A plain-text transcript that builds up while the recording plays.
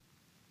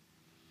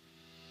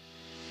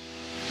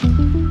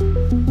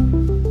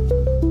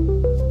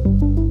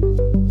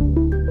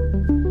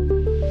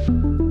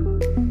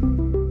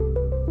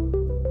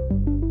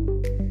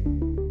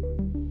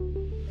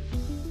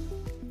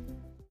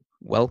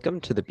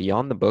Welcome to the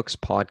Beyond the Books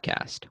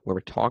podcast, where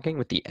we're talking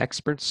with the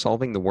experts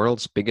solving the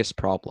world's biggest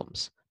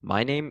problems.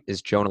 My name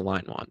is Jonah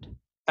Leinwand.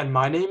 And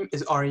my name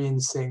is Aryan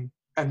Singh,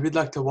 and we'd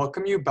like to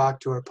welcome you back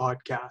to our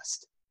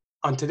podcast.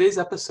 On today's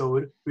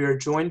episode, we are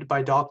joined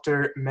by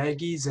Dr.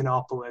 Maggie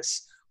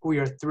Xenopoulos, who we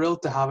are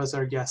thrilled to have as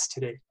our guest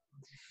today.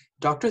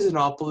 Dr.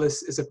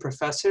 Xenopoulos is a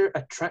professor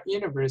at Trent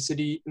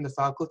University in the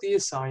Faculty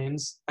of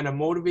Science and a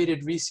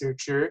motivated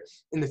researcher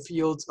in the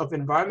fields of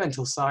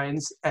environmental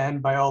science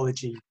and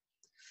biology.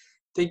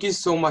 Thank you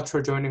so much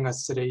for joining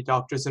us today,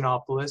 Dr.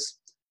 Xenopoulos.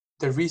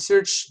 The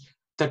research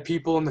that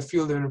people in the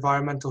field of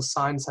environmental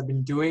science have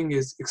been doing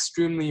is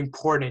extremely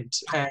important,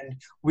 and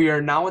we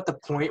are now at the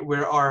point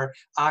where our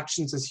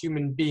actions as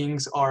human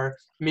beings are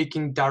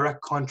making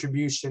direct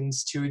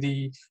contributions to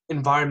the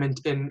environment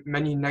in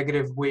many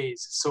negative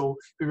ways. So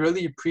we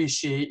really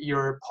appreciate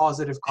your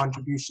positive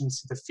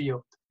contributions to the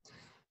field.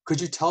 Could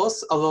you tell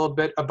us a little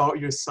bit about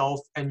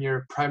yourself and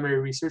your primary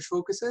research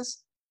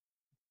focuses?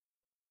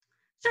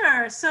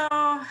 Sure. So,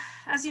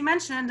 as you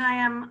mentioned, I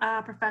am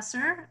a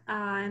professor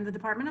in the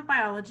Department of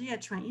Biology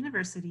at Trent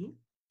University,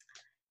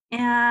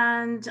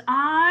 and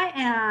I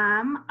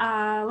am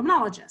a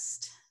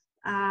limnologist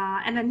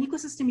and an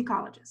ecosystem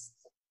ecologist.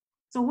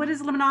 So what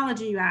is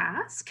limnology, you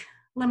ask?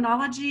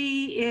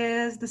 Limnology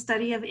is the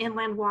study of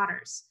inland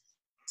waters.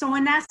 So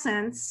in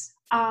essence,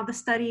 the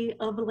study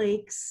of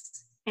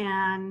lakes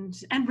and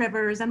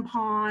rivers and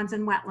ponds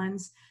and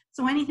wetlands.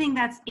 So anything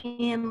that's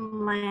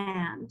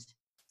inland.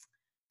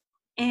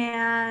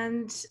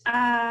 And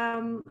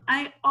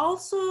I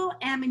also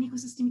am an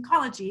ecosystem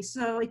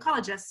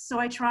ecologist. So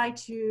I try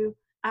to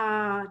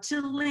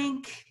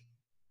link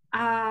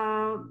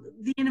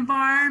the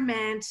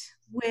environment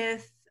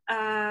with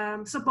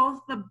so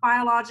both the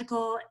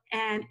biological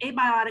and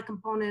abiotic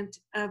component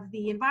of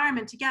the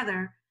environment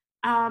together,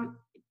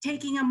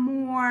 taking a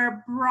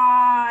more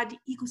broad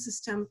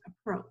ecosystem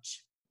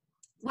approach.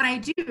 What I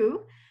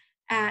do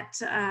at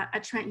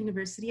Trent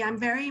University, I'm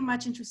very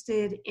much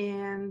interested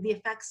in the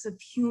effects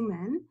of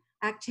human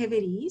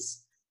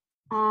activities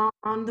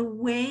on the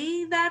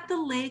way that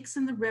the lakes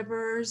and the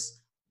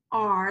rivers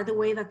are, the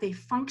way that they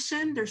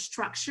function, their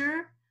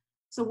structure.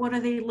 So what do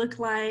they look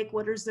like?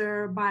 What does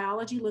their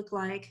biology look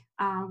like?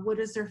 What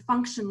does their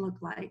function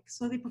look like?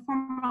 So they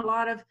perform a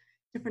lot of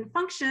different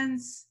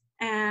functions,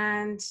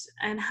 and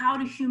how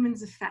do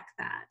humans affect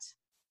that?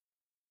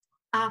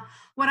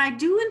 What I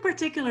do in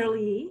particular,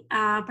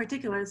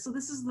 so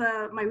this is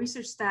my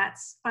research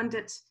that's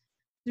funded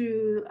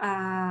through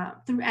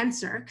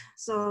NSERC,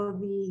 so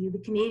the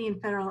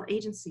Canadian federal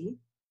agency,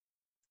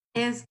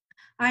 is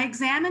I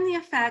examine the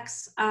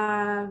effects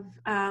of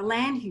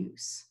land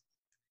use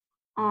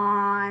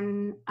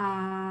on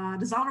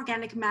dissolved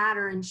organic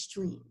matter in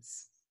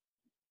streams.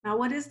 Now,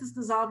 what is this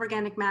dissolved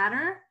organic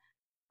matter?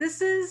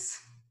 This is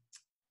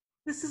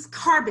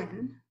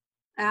carbon.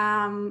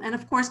 And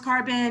of course,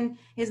 carbon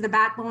is the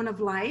backbone of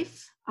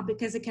life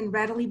because it can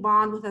readily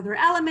bond with other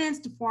elements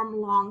to form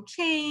long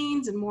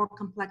chains and more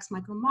complex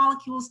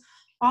micromolecules.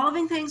 All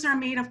living things are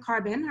made of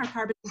carbon, are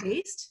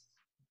carbon-based,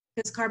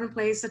 because carbon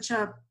plays such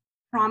a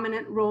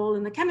prominent role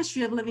in the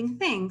chemistry of living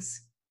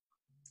things.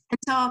 And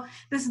so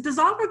this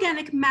dissolved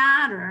organic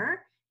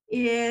matter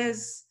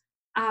is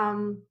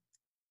made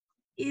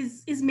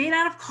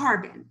out of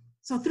carbon.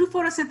 So through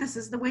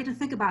photosynthesis, the way to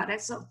think about it,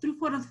 so through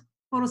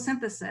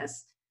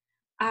photosynthesis,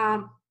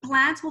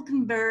 plants will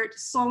convert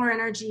solar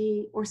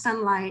energy or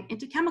sunlight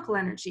into chemical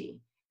energy.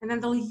 And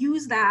then they'll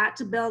use that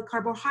to build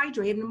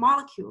carbohydrate and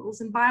molecules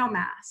and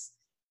biomass.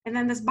 And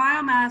then this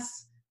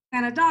biomass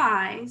kind of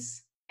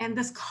dies, and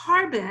this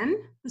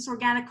carbon, this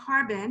organic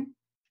carbon,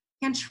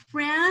 can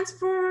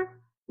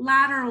transfer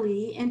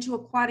laterally into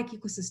aquatic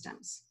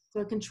ecosystems. So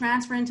it can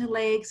transfer into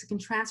lakes, it can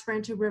transfer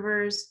into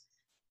rivers,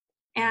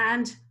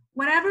 and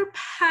whatever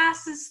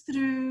passes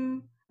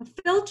through a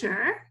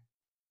filter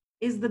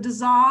is the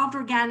dissolved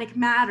organic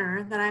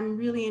matter that I'm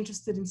really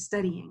interested in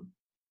studying.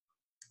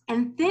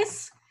 And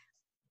this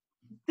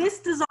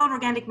dissolved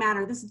organic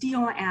matter, this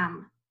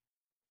DOM,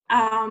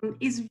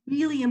 is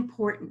really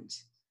important.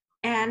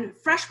 And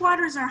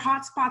freshwaters are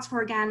hotspots for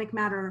organic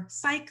matter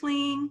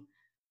cycling,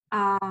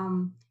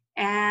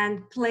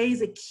 and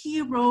plays a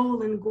key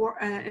role in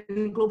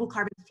global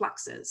carbon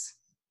fluxes.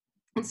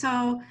 And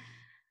so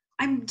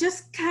I'm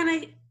just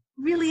kind of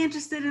really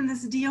interested in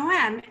this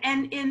DOM,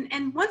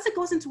 and once it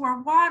goes into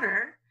our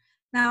water,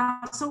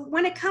 now, so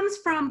when it comes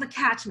from the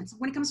catchments,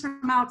 when it comes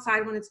from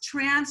outside, when it's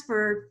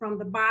transferred from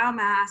the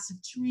biomass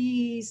of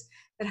trees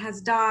that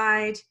has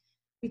died,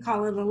 we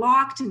call it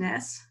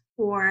allochthonous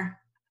for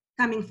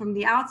coming from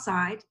the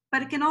outside,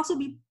 but it can also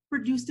be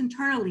produced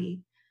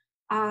internally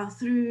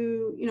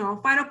through,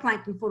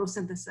 phytoplankton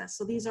photosynthesis.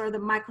 So these are the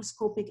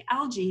microscopic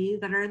algae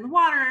that are in the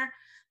water,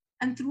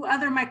 and through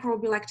other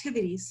microbial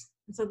activities.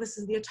 And so this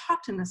is the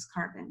autochthonous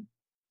carbon.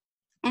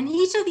 And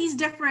each of these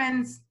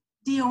different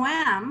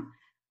DOM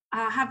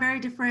have very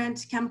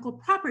different chemical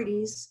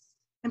properties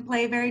and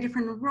play very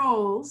different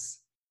roles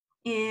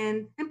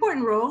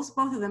important roles,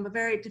 both of them, but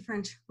very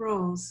different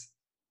roles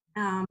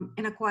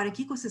in aquatic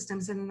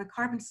ecosystems and in the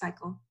carbon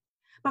cycle.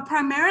 But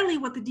primarily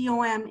what the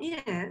DOM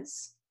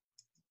is,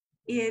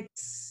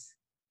 it's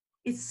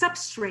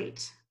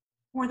substrate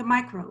for the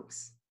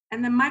microbes.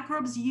 And the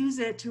microbes use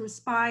it to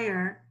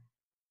respire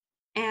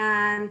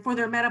and for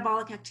their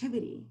metabolic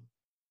activity.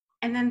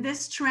 And then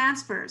this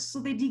transfers. So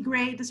they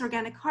degrade this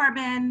organic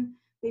carbon,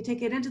 they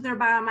take it into their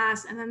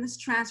biomass, and then this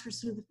transfers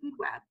through the food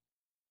web.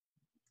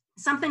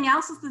 Something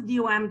else that the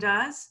DOM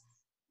does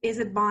is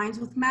it binds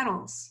with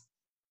metals.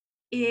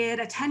 It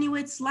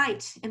attenuates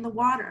light in the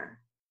water.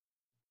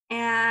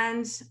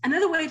 And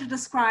another way to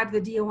describe the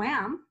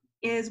DOM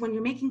is when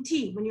you're making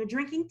tea, when you're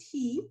drinking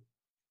tea.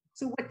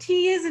 So what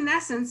tea is, in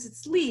essence,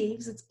 it's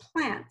leaves, it's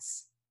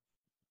plants.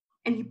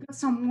 And you put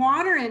some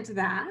water into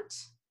that,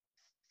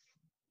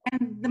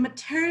 and the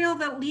material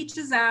that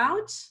leaches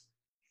out,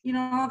 you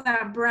know,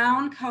 that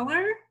brown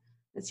color,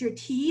 that's your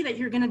tea that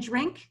you're gonna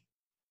drink,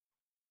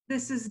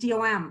 this is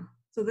DOM.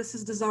 So this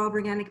is dissolved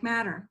organic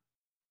matter.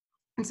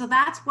 And so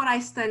that's what I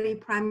study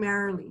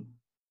primarily.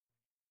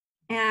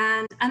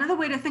 And another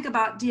way to think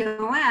about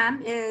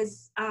DOM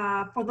is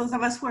for those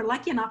of us who are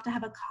lucky enough to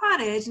have a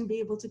cottage and be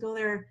able to go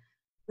there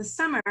this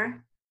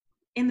summer,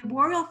 in the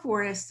boreal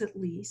forest at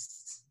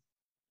least,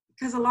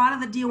 because a lot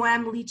of the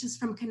DOM leaches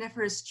from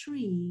coniferous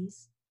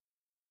trees,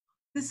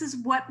 this is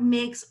what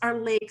makes our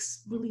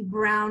lakes really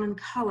brown in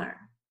color.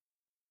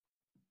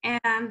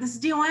 And this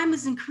DOM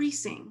is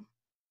increasing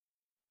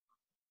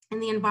in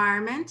the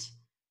environment.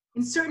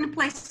 In certain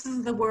places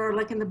of the world,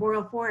 like in the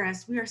boreal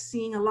forest, we are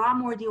seeing a lot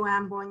more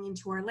DOM going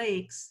into our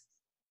lakes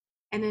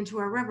and into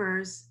our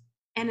rivers.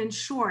 And in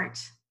short,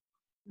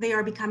 they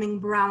are becoming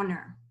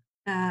browner,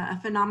 a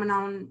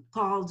phenomenon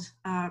called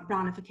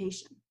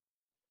brownification.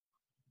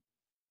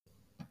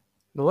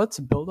 Now let's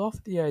build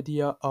off the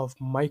idea of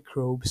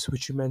microbes,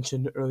 which you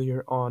mentioned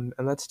earlier on,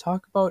 and let's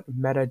talk about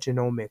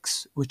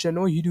metagenomics, which I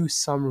know you do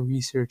some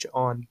research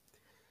on.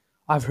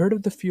 I've heard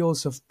of the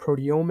fields of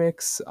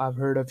proteomics, I've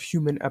heard of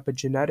human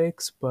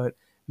epigenetics, but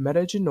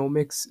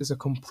metagenomics is a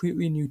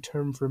completely new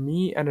term for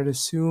me, and I'd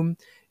assume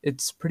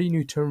it's a pretty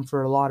new term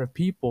for a lot of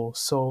people.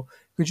 So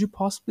could you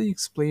possibly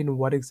explain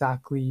what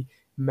exactly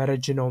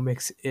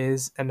metagenomics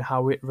is and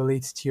how it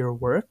relates to your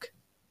work?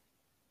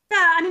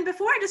 Yeah, I mean,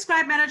 before I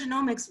describe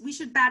metagenomics, we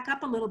should back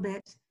up a little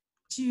bit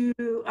to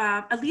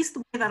at least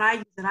the way that I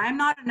use it. I'm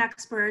not an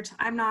expert,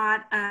 I'm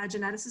not a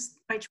geneticist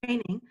by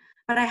training,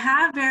 but I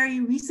have very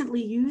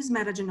recently used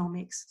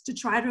metagenomics to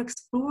try to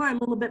explore a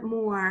little bit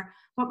more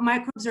what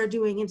microbes are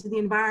doing into the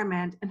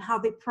environment and how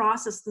they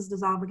process this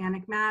dissolved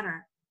organic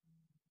matter.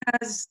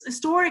 Because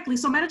historically,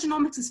 so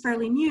metagenomics is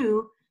fairly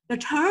new. The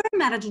term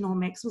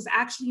metagenomics was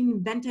actually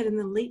invented in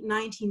the late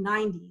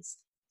 1990s.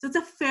 So it's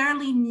a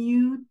fairly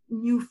new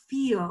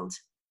field.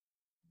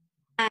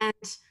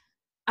 And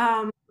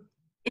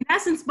in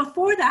essence,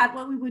 before that,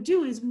 what we would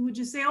do is we would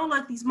just say, oh,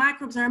 look, these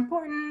microbes are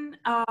important,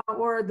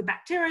 or the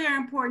bacteria are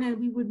important, and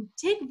we would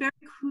take very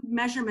crude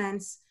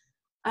measurements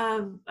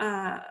of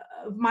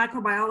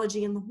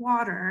microbiology in the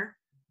water.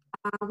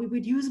 We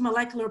would use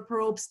molecular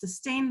probes to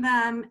stain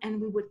them, and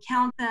we would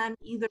count them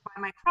either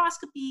by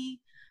microscopy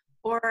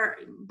or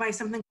by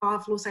something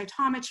called flow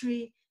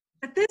cytometry.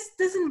 But this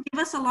doesn't give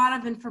us a lot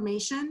of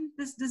information.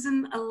 This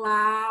doesn't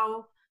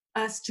allow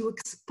us to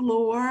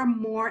explore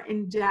more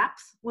in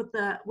depth what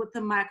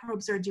the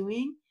microbes are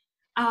doing.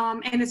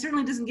 And it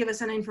certainly doesn't give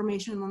us any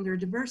information on their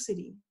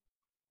diversity.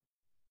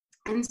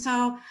 And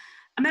so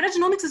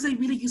metagenomics is a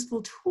really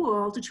useful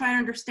tool to try to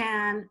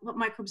understand what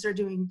microbes are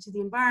doing to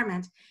the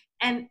environment.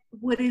 And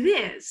what it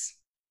is,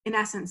 in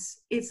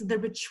essence, it's the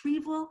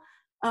retrieval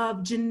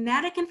of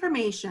genetic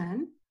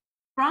information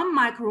from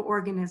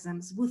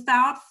microorganisms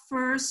without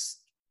first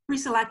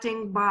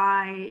pre-selecting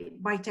by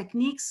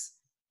techniques,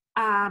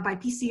 by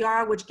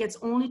PCR, which gets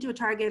only to a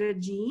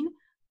targeted gene,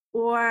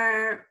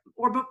 or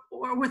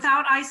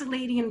without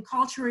isolating and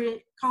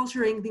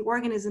culturing the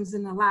organisms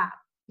in the lab,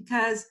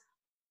 because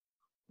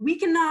we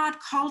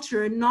cannot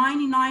culture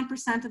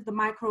 99% of the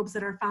microbes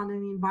that are found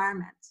in the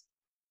environment.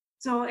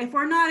 So if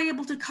we're not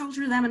able to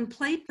culture them and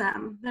plate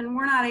them, then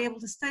we're not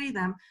able to study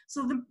them.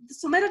 So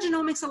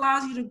metagenomics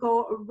allows you to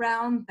go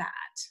around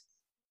that.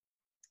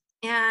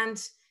 And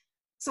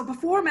so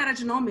before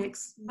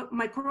metagenomics, what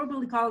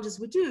microbial ecologists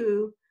would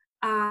do,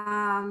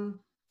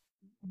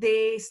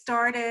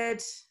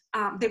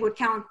 they would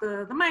count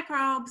the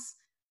microbes.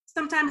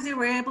 Sometimes they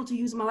were able to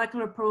use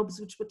molecular probes,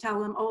 which would tell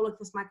them, oh, look,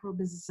 this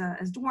microbe is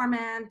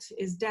dormant,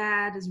 is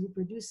dead, is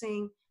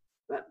reproducing.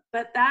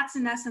 But that's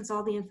in essence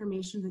all the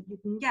information that you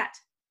can get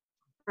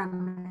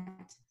from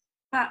it.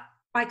 But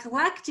by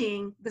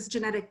collecting this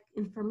genetic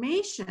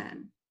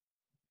information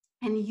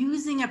and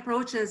using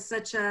approaches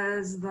such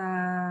as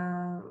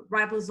the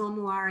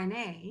ribosomal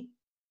RNA,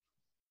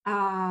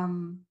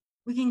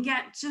 we can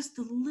get just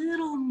a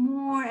little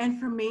more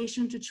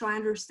information to try and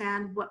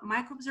understand what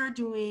microbes are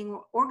doing,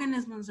 what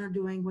organisms are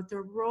doing, what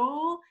their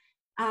role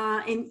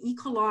in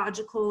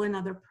ecological and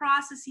other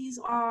processes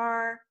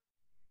are,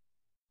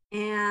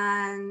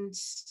 and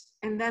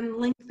then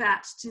link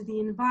that to the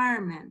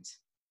environment.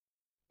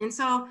 And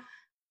so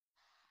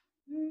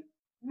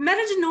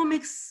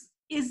metagenomics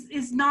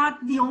is not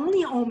the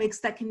only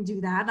omics that can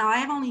do that. Now,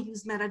 I've only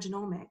used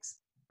metagenomics,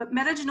 but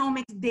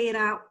metagenomics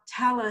data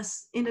tell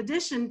us, in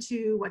addition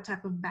to what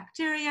type of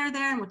bacteria are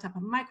there and what type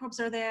of microbes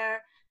are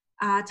there,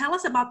 tell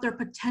us about their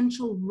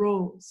potential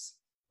roles.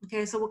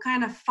 Okay, so what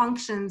kind of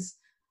functions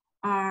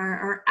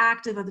are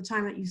active at the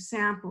time that you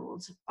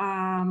sampled?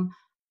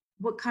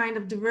 What kind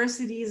of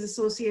diversity is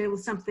associated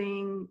with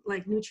something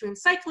like nutrient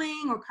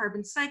cycling or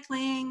carbon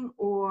cycling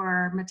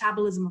or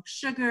metabolism of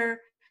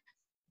sugar?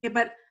 Okay,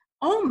 but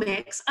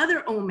omics,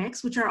 other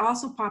omics, which are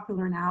also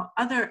popular now,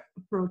 other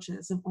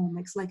approaches of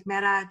omics like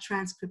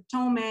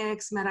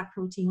meta-transcriptomics,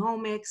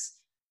 meta-proteomics,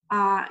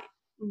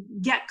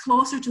 get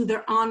closer to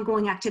their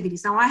ongoing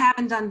activities. Now, I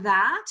haven't done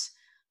that.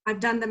 I've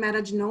done the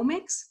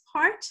metagenomics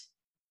part,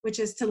 which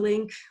is to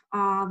link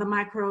the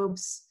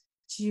microbes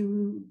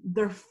to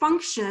their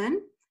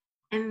function,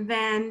 and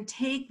then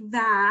take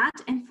that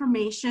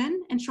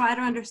information and try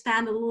to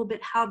understand a little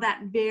bit how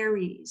that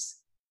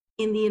varies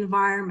in the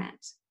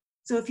environment.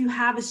 So if you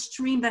have a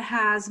stream that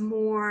has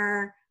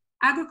more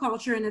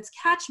agriculture in its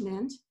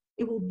catchment,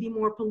 it will be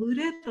more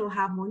polluted, it'll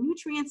have more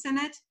nutrients in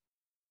it,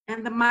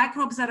 and the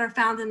microbes that are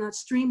found in that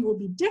stream will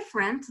be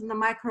different than the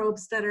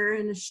microbes that are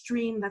in a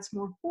stream that's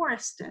more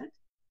forested.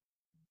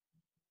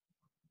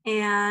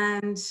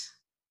 And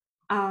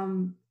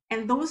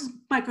those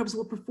microbes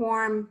will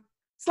perform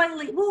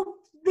slightly, well,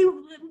 they're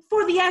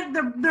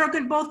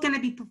both going to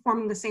be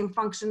performing the same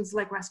functions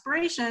like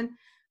respiration,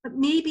 but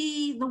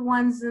maybe the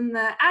ones in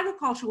the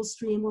agricultural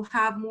stream will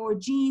have more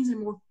genes and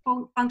more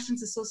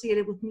functions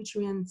associated with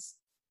nutrient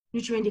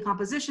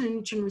decomposition and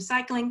nutrient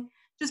recycling,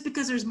 just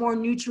because there's more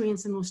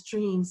nutrients in those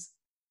streams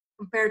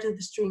compared to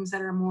the streams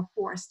that are more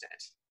forested.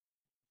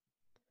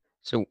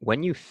 So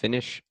when you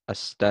finish a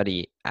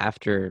study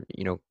after,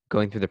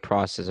 going through the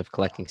process of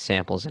collecting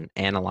samples and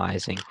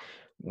analyzing,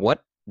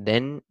 what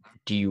then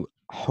do you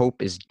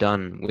hope is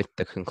done with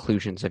the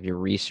conclusions of your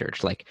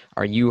research? Like,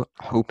 are you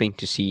hoping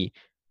to see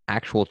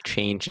actual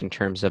change in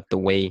terms of the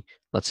way,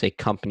 let's say,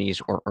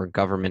 companies or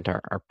government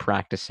are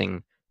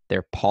practicing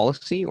their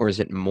policy, or is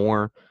it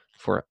more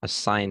for a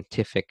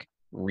scientific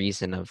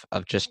reason of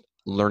just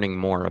learning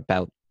more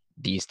about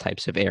these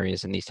types of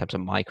areas and these types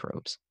of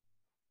microbes?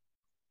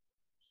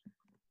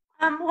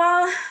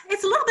 Well,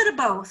 it's a little bit of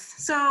both.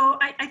 So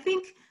I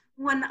think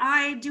when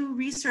I do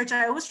research,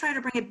 I always try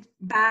to bring it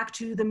back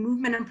to the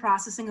movement and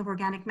processing of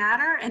organic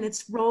matter and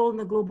its role in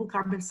the global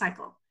carbon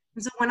cycle.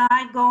 And so when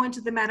I go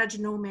into the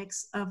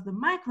metagenomics of the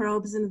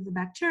microbes and the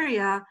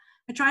bacteria,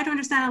 I try to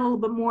understand a little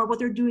bit more what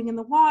they're doing in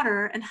the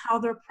water and how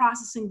they're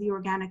processing the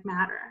organic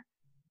matter,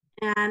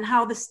 and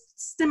how this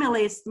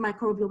stimulates the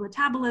microbial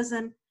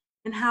metabolism,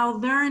 and how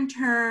they're in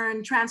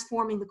turn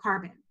transforming the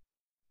carbon,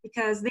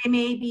 because they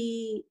may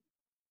be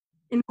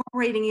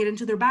incorporating it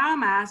into their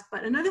biomass.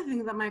 But another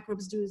thing that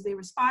microbes do is they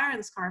respire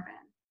this carbon,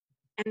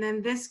 and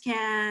then this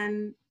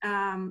can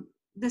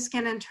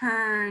in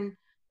turn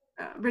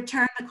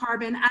return the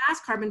carbon as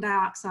carbon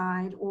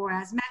dioxide or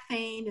as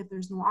methane if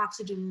there's no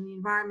oxygen in the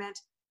environment.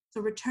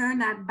 So return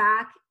that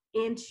back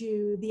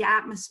into the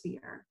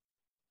atmosphere.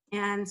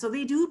 And so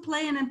they do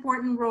play an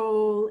important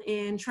role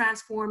in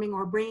transforming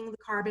or bringing the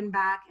carbon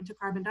back into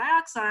carbon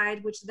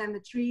dioxide, which then the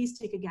trees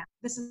take again.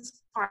 This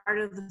is part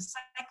of the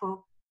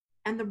cycle.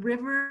 And the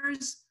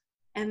rivers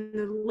and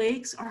the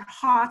lakes are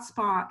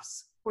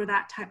hotspots for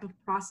that type of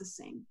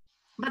processing.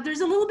 But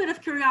there's a little bit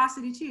of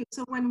curiosity too.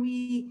 So when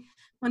we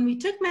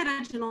took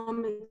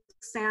metagenomic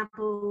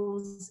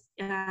samples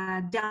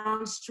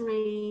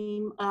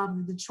downstream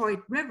of the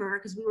Detroit River,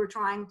 because we were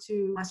trying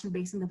to western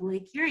basin of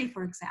Lake Erie,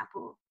 for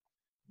example,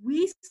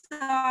 we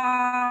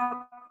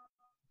saw,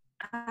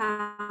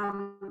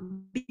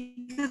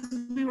 because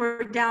we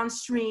were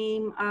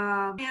downstream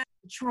of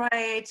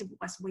Detroit,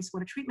 West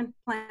Wastewater Treatment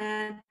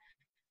Plant,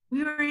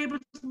 we were able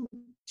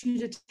to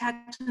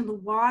detect in the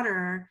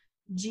water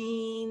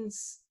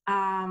genes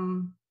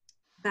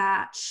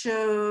that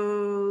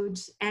showed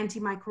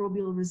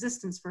antimicrobial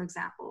resistance, for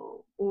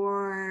example,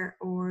 or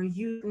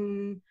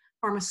using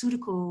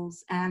pharmaceuticals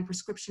and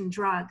prescription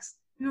drugs.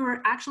 We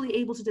were actually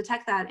able to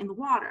detect that in the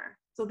water.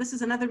 So this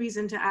is another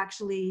reason to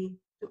actually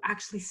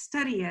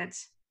study it.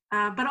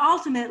 But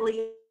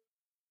ultimately,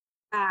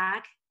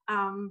 back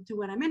to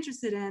what I'm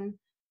interested in,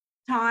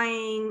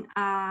 tying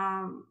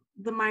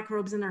the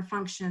microbes and their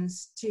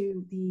functions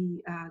to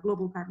the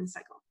global carbon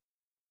cycle.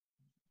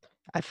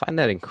 I find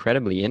that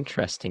incredibly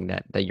interesting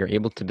that you're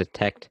able to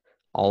detect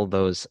all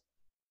those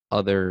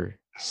other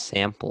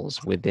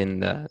samples within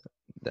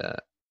the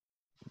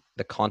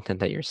content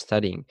that you're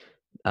studying,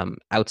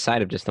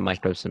 outside of just the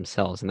microbes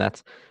themselves, and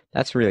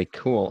that's really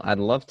cool. I'd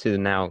love to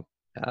now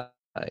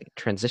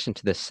transition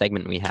to this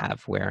segment we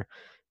have where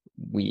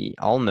we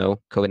all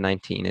know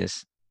COVID-19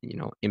 is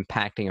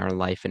impacting our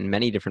life in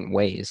many different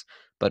ways,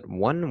 but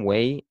one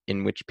way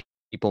in which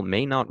people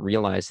may not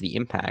realize the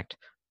impact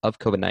of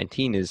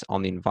COVID-19 is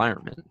on the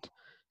environment.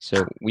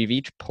 So we've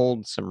each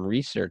pulled some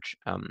research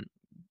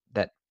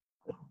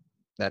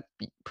that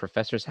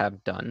professors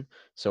have done.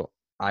 So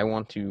I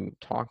want to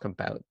talk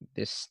about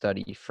this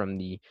study from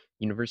the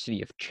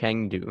University of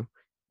Chengdu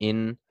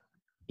in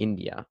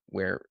India,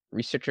 where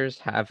researchers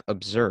have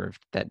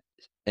observed that,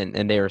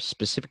 and they are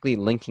specifically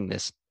linking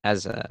this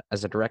as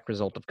a direct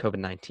result of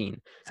COVID-19,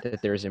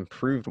 that there is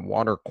improved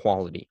water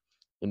quality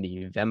in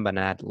the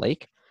Vembanad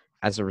Lake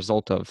as a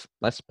result of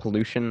less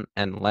pollution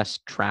and less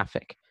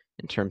traffic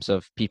in terms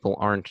of people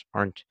aren't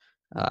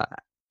uh,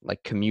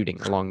 like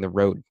commuting along the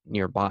road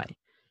nearby.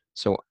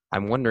 So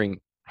I'm wondering,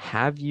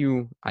 have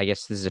you, I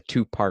guess this is a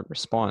two-part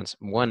response.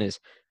 One is,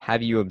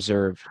 have you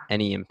observed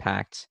any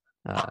impacts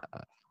uh,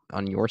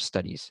 on your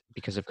studies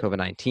because of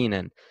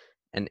COVID-19?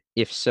 And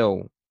if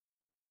so,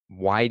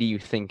 why do you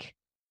think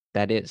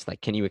that is?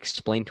 Like, can you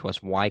explain to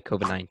us why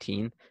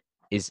COVID-19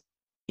 is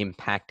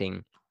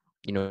impacting,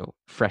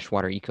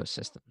 freshwater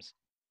ecosystems?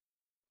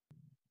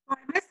 Well,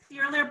 I missed the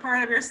earlier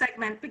part of your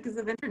segment because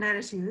of internet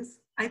issues.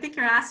 I think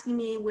you're asking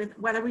me with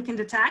whether we can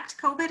detect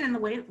COVID in the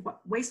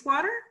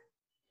wastewater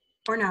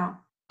or no?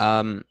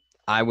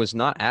 I was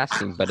not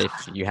asking, but if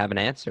you have an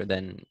answer,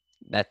 then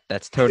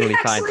that's totally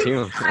fine Actually,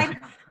 too.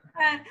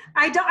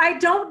 I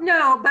don't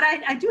know, but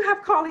I do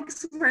have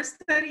colleagues who are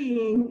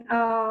studying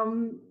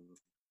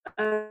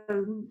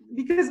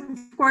because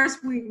of course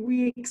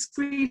we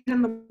excrete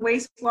in the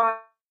wastewater.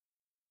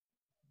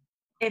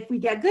 If we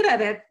get good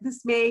at it,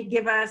 this may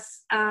give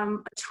us a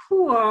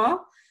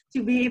tool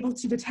to be able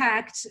to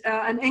detect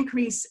an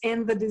increase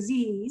in the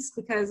disease,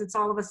 because it's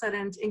all of a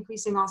sudden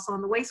increasing also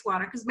in the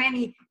wastewater. Because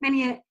many,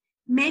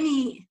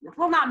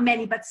 well, not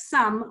many, but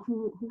some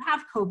who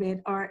have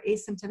COVID are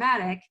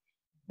asymptomatic.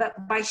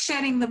 But by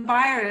shedding the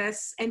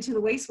virus into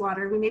the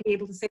wastewater, we may be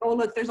able to say, oh,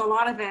 look, there's a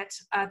lot of it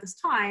at this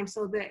time.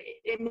 So that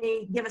it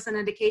may give us an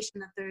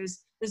indication that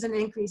there's an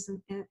increase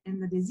in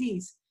the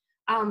disease.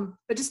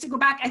 But just to go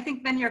back, I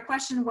think then your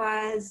question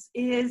was,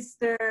 is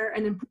there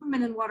an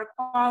improvement in water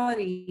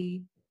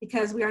quality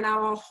because we are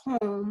now all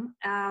home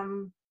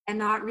and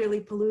not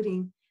really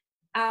polluting?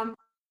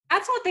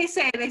 That's what they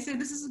say. They say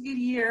this is a good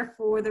year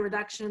for the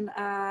reduction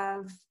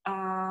of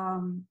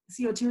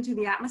CO2 into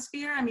the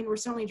atmosphere. I mean, we're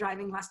certainly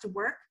driving less to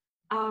work.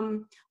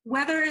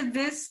 Whether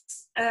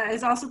this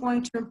is also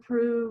going to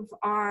improve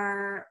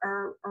our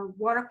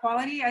water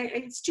quality,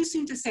 it's too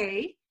soon to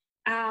say.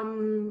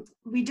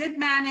 We did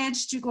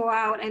manage to go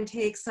out and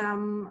take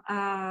some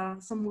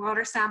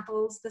water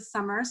samples this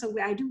summer. So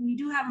we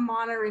do have a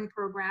monitoring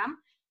program.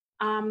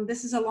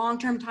 This is a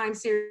long-term time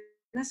series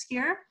this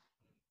year.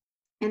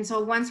 And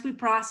so once we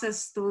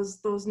process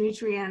those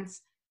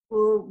nutrients,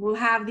 we'll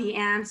have the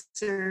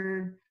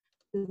answer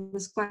to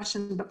this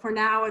question. But for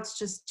now, it's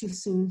just too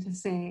soon to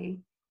say.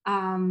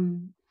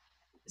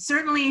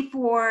 Certainly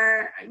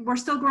we're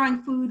still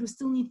growing food, we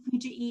still need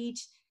food to eat.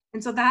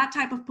 And so that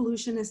type of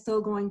pollution is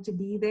still going to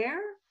be there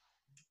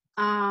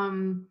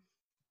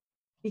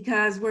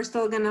because we're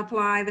still going to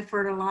apply the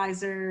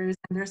fertilizers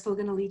and they're still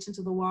going to leach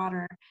into the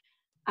water.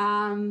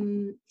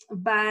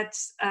 But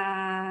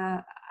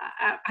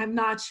I'm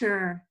not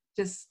sure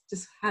just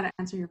how to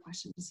answer your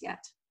question just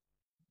yet.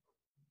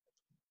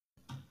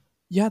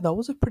 Yeah, that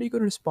was a pretty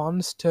good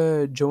response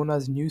to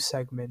Jonah's news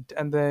segment.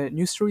 And the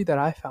news story that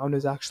I found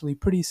is actually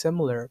pretty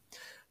similar.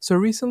 So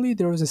recently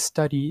there was a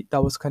study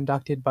that was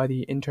conducted by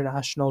the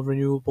International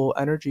Renewable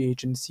Energy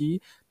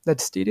Agency that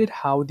stated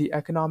how the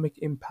economic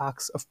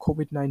impacts of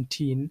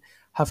COVID-19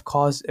 have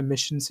caused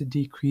emissions to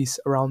decrease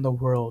around the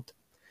world.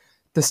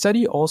 The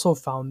study also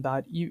found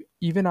that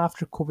even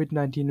after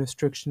COVID-19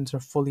 restrictions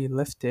are fully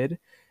lifted,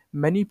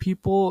 many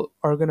people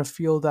are going to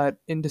feel that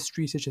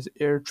industries such as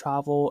air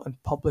travel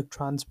and public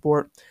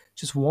transport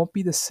just won't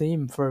be the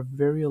same for a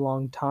very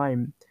long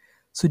time.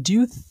 So, do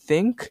you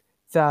think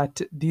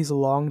that these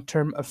long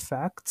term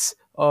effects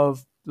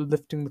of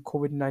lifting the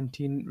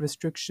COVID-19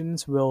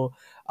 restrictions will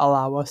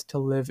allow us to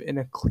live in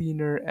a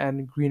cleaner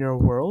and greener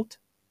world?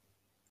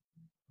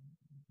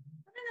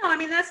 I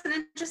mean, that's an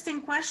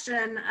interesting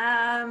question.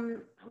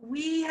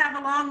 We have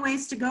a long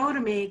ways to go to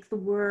make the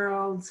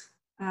world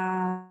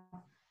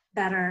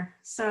better.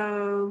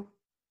 So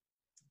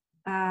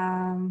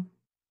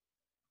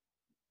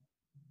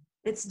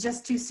it's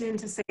just too soon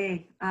to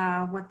say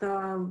what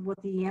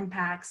the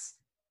impacts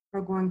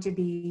are going to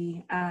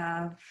be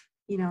of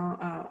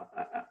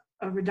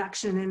a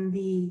reduction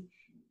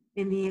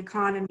in the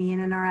economy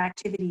and in our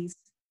activities.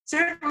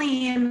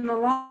 Certainly in the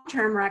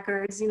long-term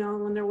records,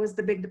 when there was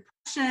the Big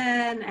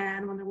Depression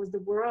and when there was the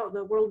world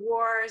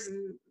wars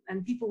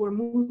and people were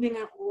moving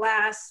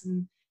less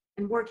and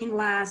working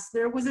less,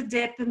 there was a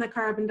dip in the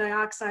carbon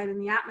dioxide in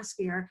the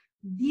atmosphere.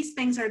 These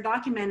things are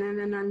documented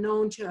and are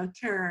known to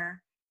occur.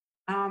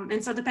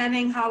 And so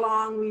depending how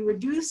long we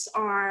reduce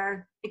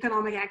our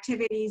economic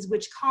activities,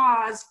 which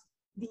cause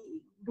the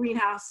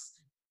greenhouse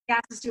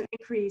gases to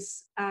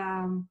increase,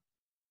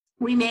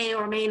 we may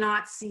or may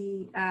not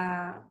see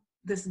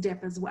this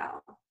dip as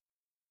well.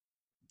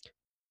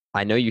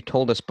 I know you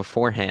told us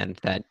beforehand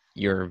that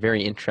you're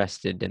very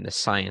interested in the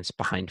science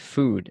behind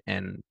food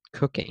and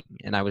cooking,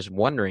 and I was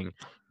wondering,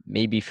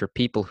 maybe for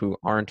people who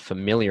aren't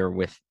familiar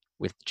with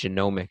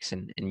genomics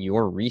and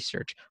your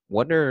research,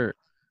 what are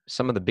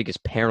some of the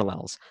biggest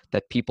parallels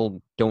that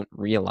people don't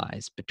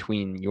realize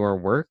between your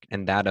work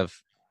and that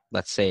of,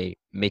 let's say,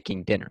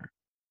 making dinner?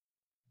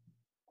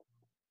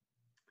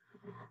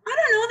 I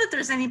don't know that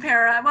there's any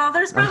parallel. Well,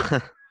 there's probably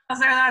parallels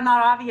there that are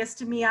not obvious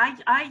to me.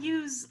 I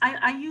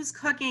use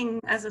cooking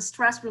as a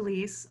stress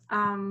release.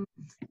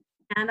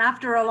 And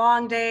after a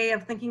long day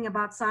of thinking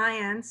about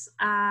science,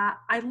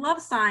 I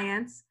love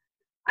science.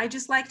 I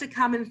just like to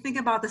come and think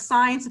about the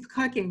science of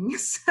cooking.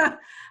 So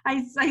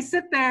I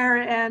sit there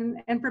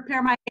and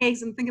prepare my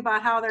eggs and think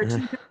about how they're two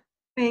different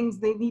things.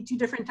 They need two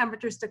different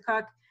temperatures to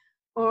cook.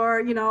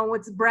 Or, you know,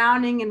 what's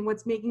browning and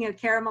what's making it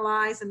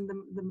caramelize, and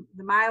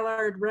the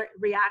Maillard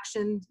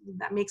reaction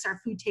that makes our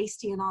food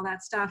tasty and all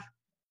that stuff.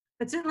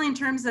 But certainly in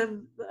terms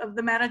of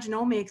the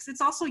metagenomics, it's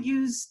also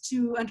used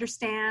to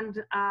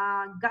understand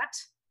gut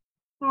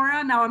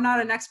flora. Now, I'm not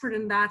an expert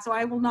in that, so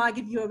I will not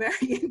give you a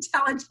very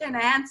intelligent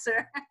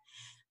answer.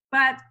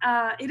 But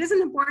it is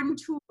an important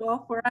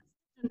tool for us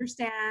to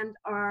understand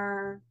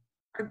our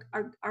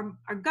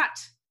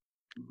gut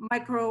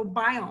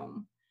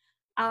microbiome.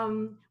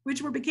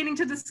 Which we're beginning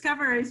to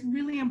discover is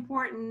really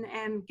important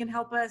and can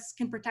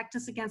protect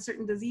us against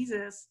certain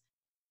diseases.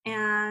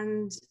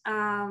 And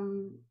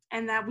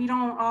that we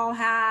don't all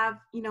have,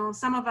 you know,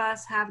 some of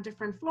us have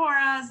different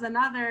floras than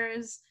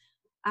others.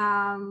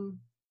 And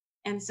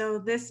so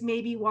this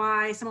may be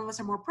why some of us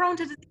are more prone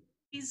to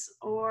disease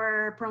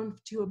or prone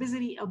to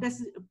obesity,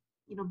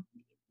 you know,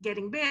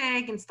 getting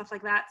big and stuff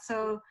like that.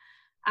 So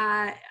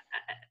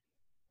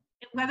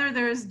whether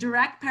there's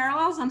direct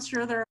parallels, I'm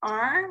sure there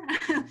are,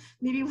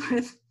 maybe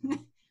with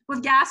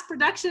gas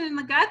production in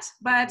the gut,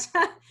 but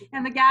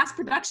and the gas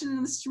production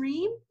in the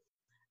stream.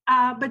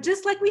 But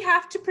just like we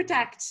have to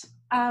protect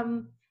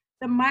the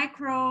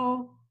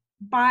microbiome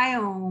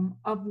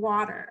of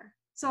water.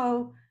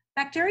 So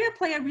bacteria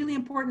play a really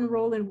important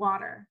role in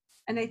water.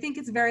 And I think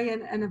it's a very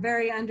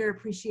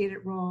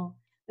underappreciated role.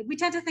 Like we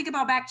tend to think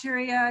about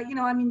bacteria, you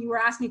know, I mean, you were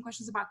asking me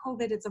questions about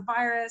COVID, it's a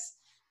virus.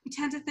 We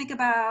tend to think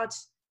about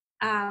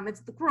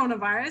it's the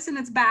coronavirus and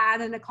it's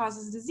bad and it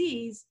causes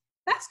disease.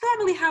 That's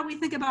normally how we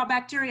think about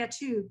bacteria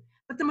too.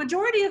 But the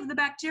majority of the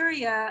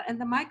bacteria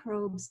and the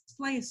microbes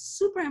play a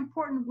super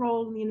important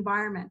role in the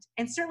environment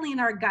and certainly in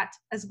our gut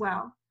as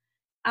well.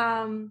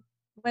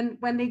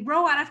 When they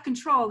grow out of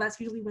control, that's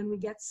usually when we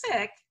get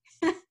sick.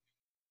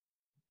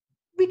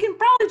 We can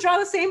probably draw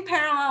the same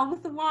parallel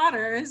with the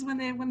water is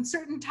when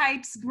certain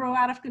types grow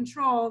out of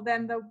control,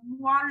 then the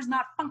water's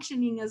not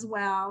functioning as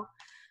well.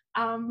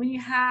 When you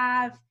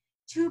have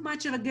too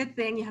much of a good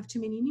thing, you have too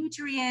many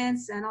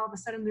nutrients, and all of a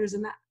sudden there's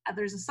a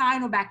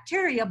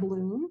cyanobacteria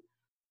bloom.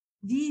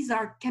 These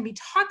can be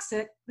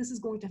toxic. This is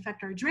going to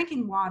affect our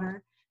drinking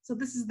water. So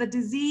this is the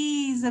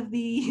disease of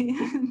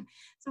the.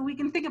 So we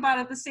can think about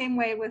it the same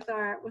way with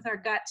our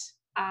gut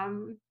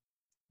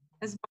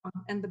as well,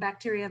 and the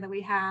bacteria that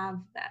we have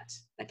that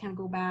can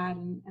go bad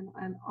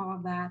and all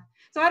of that.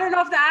 So I don't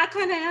know if that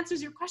kind of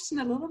answers your question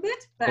a little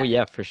bit. But oh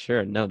yeah, for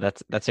sure. No,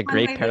 that's a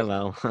great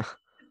parallel.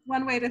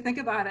 One way to think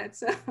about it.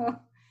 So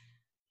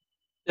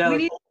yeah, we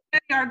need to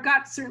study our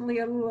gut, certainly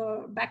a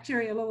little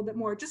bacteria a little bit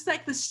more, just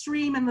like the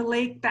stream and the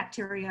lake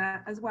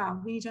bacteria as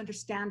well. We need to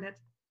understand it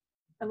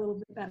a little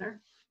bit better.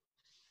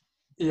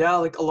 Yeah,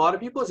 like a lot of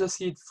people just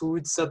eat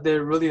foods that they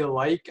really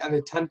like, and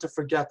they tend to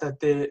forget that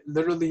they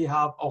literally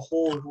have a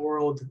whole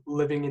world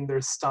living in their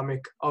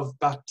stomach of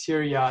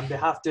bacteria, and they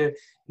have to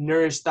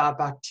nourish that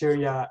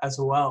bacteria as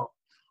well.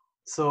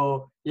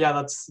 So yeah,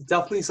 that's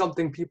definitely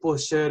something people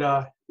should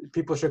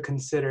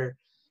consider.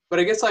 But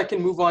I guess I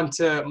can move on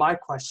to my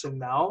question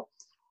now.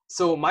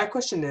 So my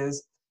question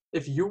is,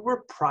 if you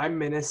were prime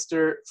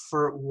minister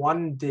for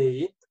one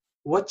day,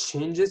 what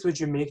changes would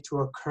you make to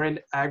our current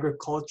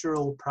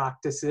agricultural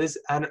practices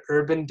and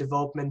urban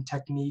development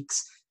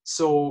techniques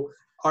so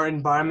our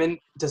environment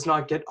does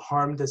not get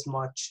harmed as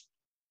much?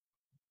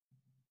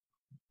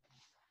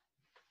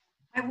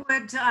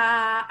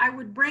 I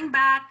would bring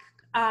back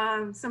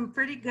some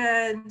pretty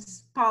good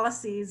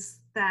policies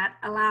that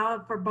allow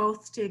for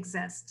both to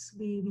exist.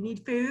 We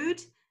need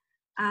food,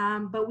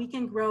 but we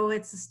can grow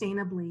it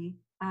sustainably.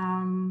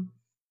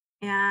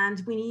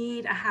 And we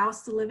need a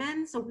house to live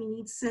in, so we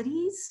need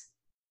cities.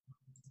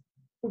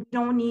 We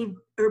don't need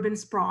urban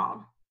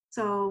sprawl.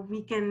 So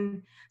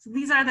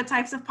these are the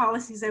types of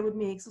policies I would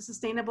make. So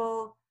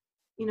sustainable,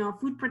 you know,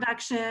 food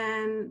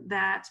production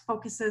that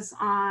focuses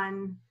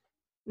on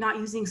not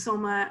using so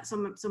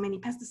many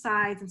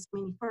pesticides and so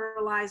many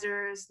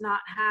fertilizers, not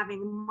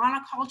having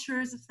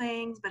monocultures of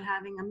things, but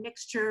having a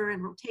mixture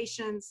and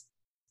rotations,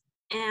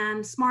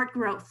 and smart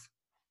growth.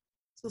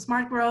 So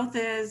smart growth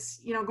is,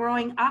 you know,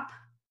 growing up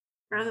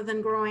rather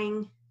than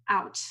growing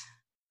out,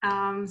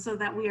 so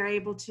that we are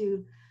able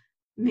to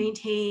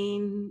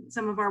maintain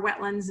some of our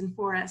wetlands and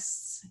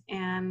forests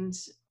and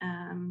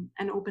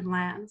open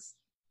lands.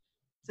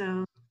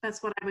 So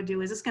that's what I would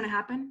do. Is this going to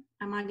happen?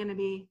 Am I going to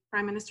be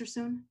prime minister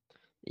soon?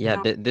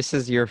 Yeah, this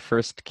is your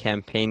first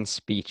campaign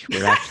speech.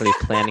 We're actually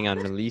planning on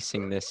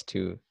releasing this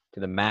to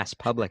the mass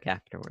public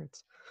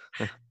afterwards.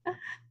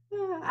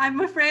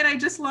 I'm afraid I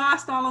just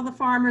lost all of the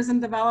farmers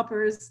and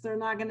developers. They're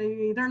not going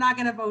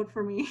to vote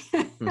for me.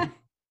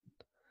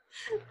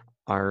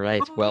 All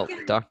right. Well,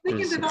 they Dr.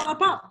 can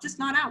develop up, just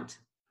not out.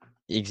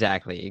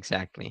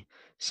 Exactly.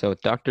 So,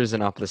 Dr.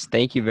 Xenopoulos,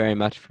 thank you very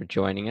much for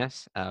joining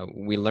us.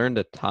 We learned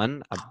a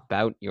ton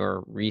about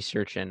your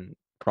research and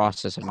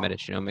process of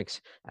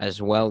metagenomics.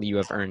 As well, you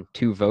have earned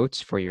 2 votes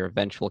for your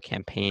eventual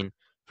campaign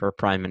for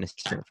Prime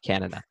Minister of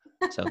Canada.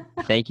 So,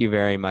 thank you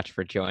very much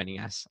for joining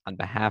us. On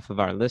behalf of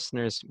our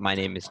listeners, my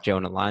name is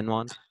Jonah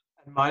Linewand.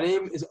 And my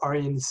name is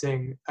Aryan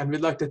Singh, and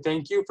we'd like to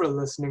thank you for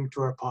listening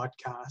to our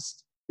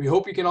podcast. We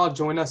hope you can all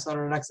join us on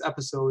our next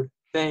episode.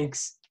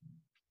 Thanks.